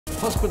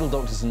Hospital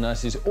doctors and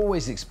nurses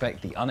always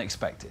expect the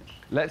unexpected.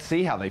 Let's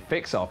see how they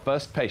fix our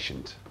first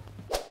patient.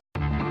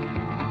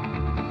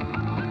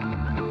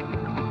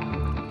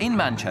 In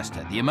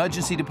Manchester, the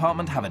emergency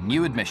department have a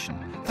new admission.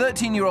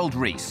 13-year-old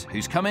Rhys,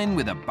 who's come in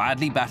with a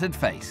badly battered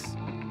face.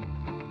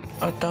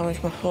 I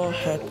damaged my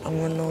forehead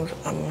and my nose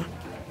and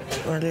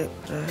my lip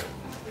there.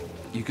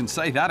 You can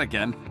say that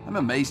again. I'm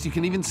amazed you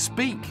can even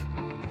speak.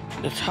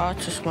 It's hard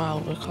to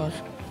smile because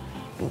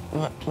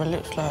my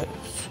lips like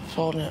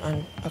swollen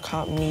and I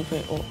can't move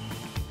it up.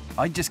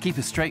 I'd just keep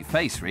a straight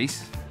face,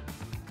 Rhys.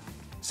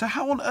 So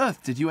how on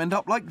earth did you end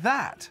up like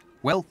that?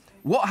 Well,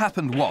 what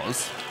happened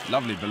was...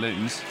 Lovely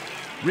balloons.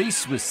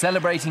 Rhys was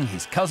celebrating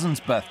his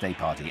cousin's birthday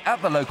party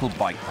at the local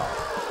bike park.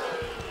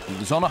 He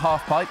was on a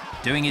half-pipe,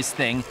 doing his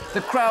thing.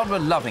 The crowd were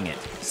loving it,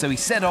 so he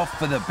set off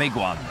for the big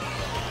one.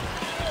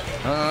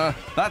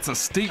 That's a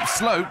steep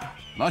slope.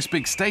 Nice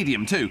big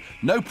stadium too.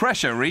 No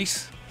pressure,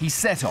 Rhys. He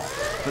set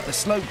off, but the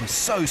slope was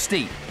so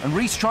steep, and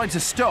Rhys tried to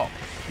stop.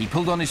 He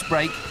pulled on his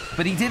brake,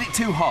 but he did it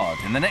too hard,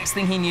 and the next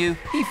thing he knew,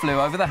 he flew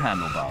over the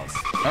handlebars.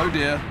 Oh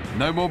dear,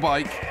 no more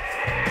bike.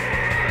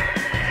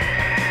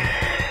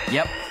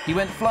 Yep, he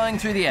went flying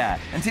through the air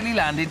until he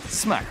landed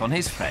smack on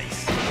his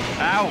face.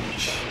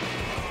 Ouch!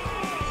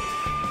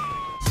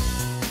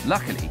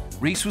 Luckily,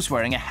 Rhys was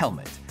wearing a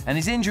helmet, and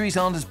his injuries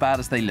aren't as bad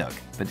as they look,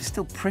 but it's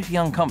still pretty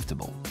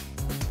uncomfortable.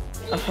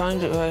 I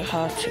find it very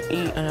hard to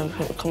eat and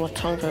everything because my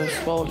tongue's very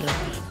swollen.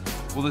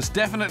 Well, there's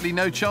definitely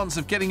no chance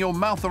of getting your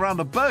mouth around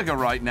a burger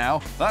right now,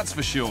 that's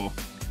for sure.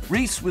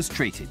 Rhys was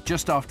treated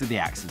just after the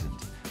accident,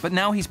 but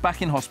now he's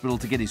back in hospital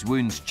to get his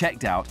wounds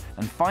checked out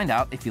and find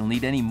out if he'll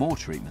need any more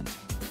treatment.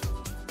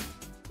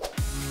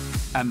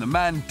 And the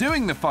man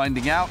doing the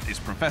finding out is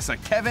Professor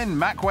Kevin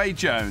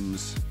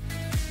Macway-Jones.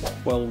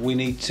 Well, we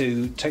need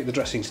to take the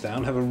dressings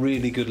down, have a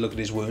really good look at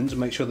his wounds and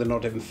make sure they're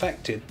not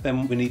infected.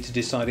 Then we need to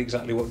decide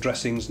exactly what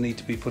dressings need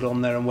to be put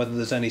on there and whether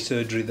there's any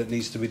surgery that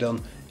needs to be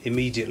done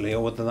immediately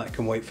or whether that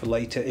can wait for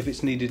later if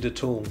it's needed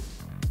at all.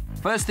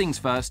 First things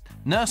first,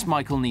 Nurse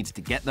Michael needs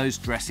to get those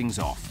dressings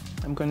off.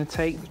 I'm going to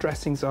take the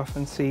dressings off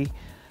and see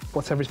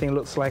what everything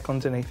looks like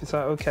underneath. Is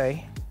that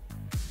okay?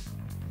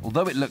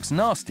 Although it looks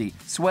nasty,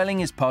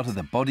 swelling is part of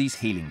the body's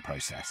healing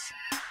process.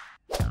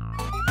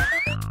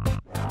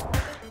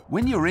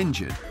 When you're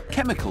injured,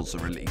 chemicals are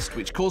released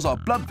which cause our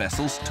blood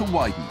vessels to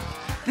widen.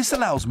 This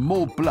allows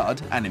more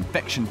blood and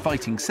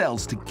infection-fighting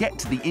cells to get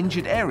to the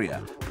injured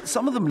area, but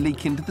some of them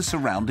leak into the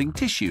surrounding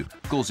tissue,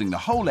 causing the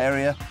whole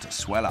area to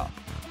swell up.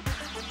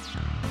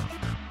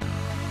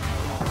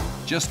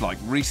 Just like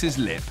Rhys's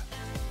lip.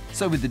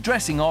 So with the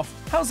dressing off,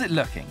 how's it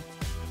looking?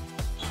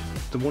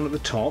 The one at the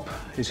top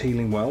is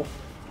healing well.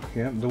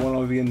 Yeah, the one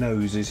over your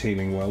nose is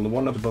healing well. The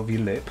one up above your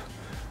lip,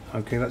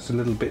 okay, that's a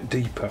little bit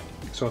deeper.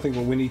 So I think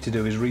what we need to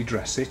do is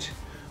redress it.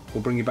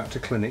 We'll bring you back to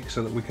clinic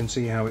so that we can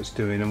see how it's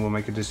doing and we'll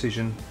make a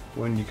decision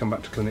when you come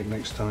back to clinic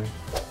next time.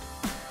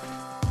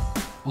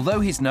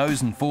 Although his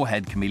nose and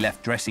forehead can be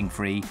left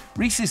dressing-free,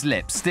 Rhys's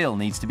lip still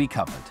needs to be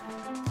covered.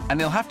 And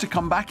he'll have to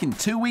come back in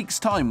 2 weeks'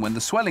 time when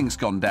the swelling's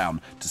gone down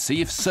to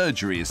see if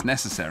surgery is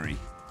necessary.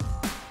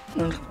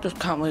 I just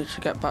can't wait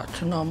to get back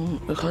to normal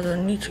because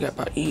I need to get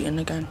back eating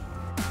again.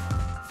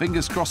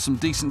 Fingers crossed some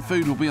decent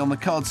food will be on the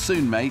cards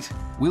soon, mate.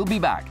 We'll be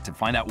back to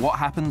find out what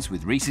happens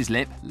with Rhys's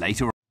lip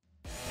later on.